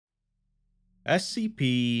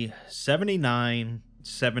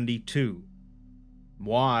SCP-7972.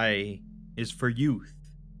 Y is for youth.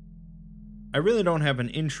 I really don't have an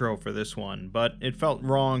intro for this one, but it felt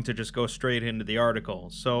wrong to just go straight into the article,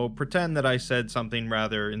 so pretend that I said something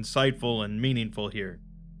rather insightful and meaningful here.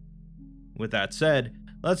 With that said,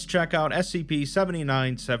 let's check out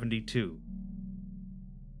SCP-7972.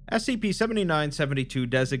 SCP-7972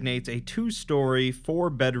 designates a two-story,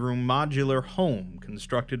 four-bedroom modular home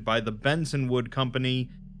constructed by the Benson Wood Company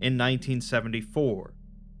in 1974.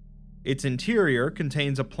 Its interior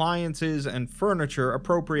contains appliances and furniture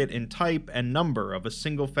appropriate in type and number of a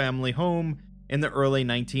single-family home in the early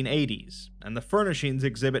 1980s, and the furnishings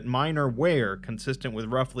exhibit minor wear consistent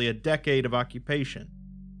with roughly a decade of occupation.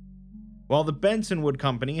 While the Benson Wood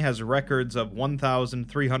Company has records of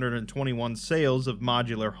 1,321 sales of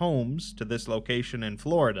modular homes to this location in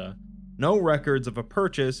Florida, no records of a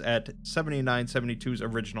purchase at 7972's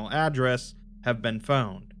original address have been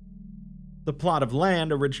found. The plot of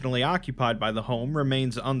land originally occupied by the home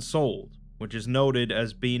remains unsold, which is noted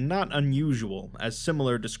as being not unusual, as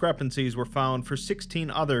similar discrepancies were found for 16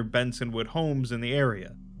 other Benson Wood homes in the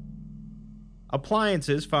area.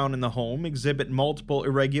 Appliances found in the home exhibit multiple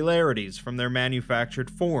irregularities from their manufactured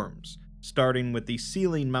forms, starting with the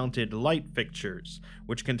ceiling-mounted light fixtures,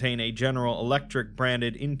 which contain a General Electric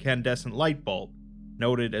branded incandescent light bulb,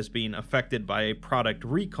 noted as being affected by a product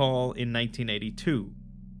recall in 1982.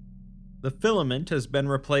 The filament has been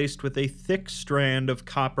replaced with a thick strand of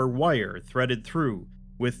copper wire threaded through,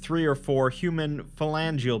 with 3 or 4 human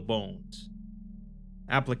phalangeal bones.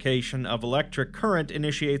 Application of electric current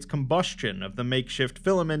initiates combustion of the makeshift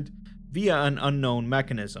filament via an unknown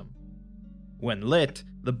mechanism. When lit,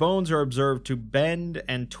 the bones are observed to bend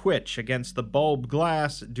and twitch against the bulb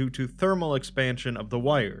glass due to thermal expansion of the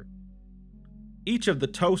wire. Each of the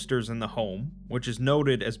toasters in the home, which is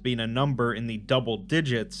noted as being a number in the double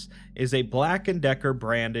digits, is a Black & Decker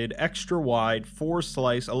branded extra-wide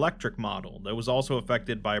 4-slice electric model that was also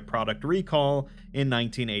affected by a product recall in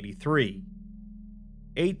 1983.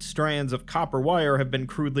 8 strands of copper wire have been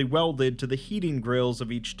crudely welded to the heating grills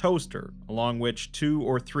of each toaster, along which 2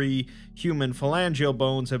 or 3 human phalangeal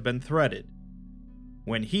bones have been threaded.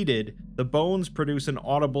 When heated, the bones produce an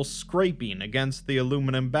audible scraping against the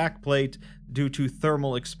aluminum backplate due to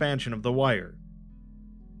thermal expansion of the wire.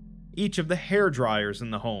 Each of the hair dryers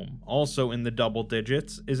in the home, also in the double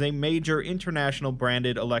digits, is a major international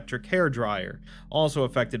branded electric hair dryer, also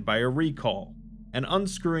affected by a recall. And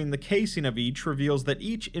unscrewing the casing of each reveals that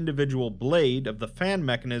each individual blade of the fan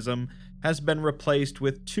mechanism has been replaced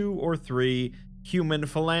with 2 or 3 human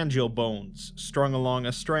phalangeal bones strung along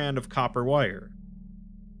a strand of copper wire.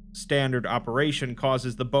 Standard operation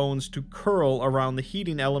causes the bones to curl around the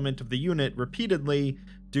heating element of the unit repeatedly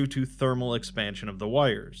due to thermal expansion of the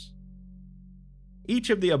wires.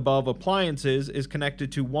 Each of the above appliances is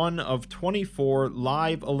connected to one of 24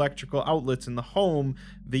 live electrical outlets in the home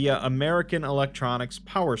via American Electronics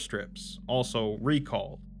power strips, also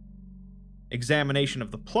recalled. Examination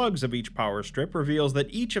of the plugs of each power strip reveals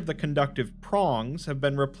that each of the conductive prongs have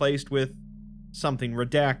been replaced with something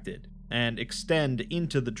redacted and extend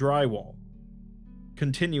into the drywall.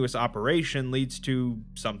 Continuous operation leads to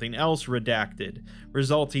something else redacted,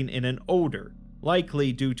 resulting in an odor,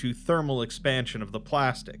 likely due to thermal expansion of the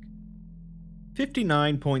plastic.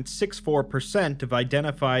 59.64% of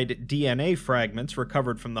identified DNA fragments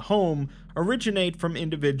recovered from the home originate from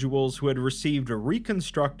individuals who had received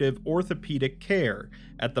reconstructive orthopedic care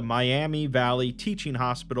at the Miami Valley Teaching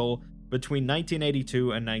Hospital between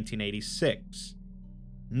 1982 and 1986.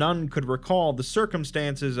 None could recall the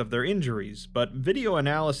circumstances of their injuries, but video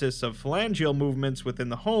analysis of phalangeal movements within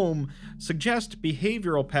the home suggest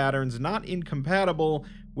behavioral patterns not incompatible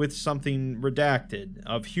with something redacted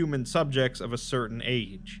of human subjects of a certain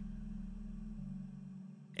age.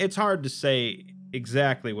 It's hard to say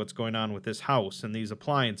exactly what's going on with this house and these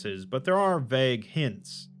appliances, but there are vague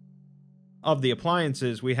hints. Of the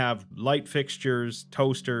appliances, we have light fixtures,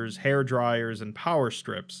 toasters, hair dryers, and power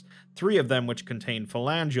strips, 3 of them which contain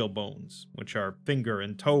phalangeal bones, which are finger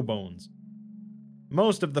and toe bones.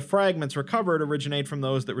 Most of the fragments recovered originate from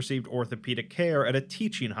those that received orthopedic care at a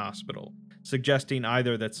teaching hospital, suggesting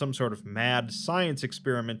either that some sort of mad science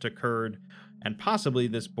experiment occurred, and possibly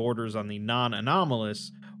this borders on the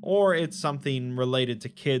non-anomalous, or it's something related to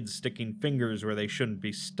kids sticking fingers where they shouldn't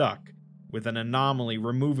be stuck, with an anomaly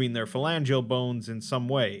removing their phalangeal bones in some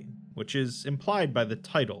way, which is implied by the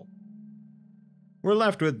title. We're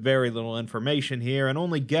left with very little information here and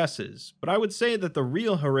only guesses, but I would say that the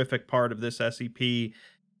real horrific part of this SCP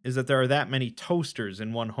is that there are that many toasters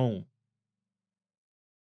in one home.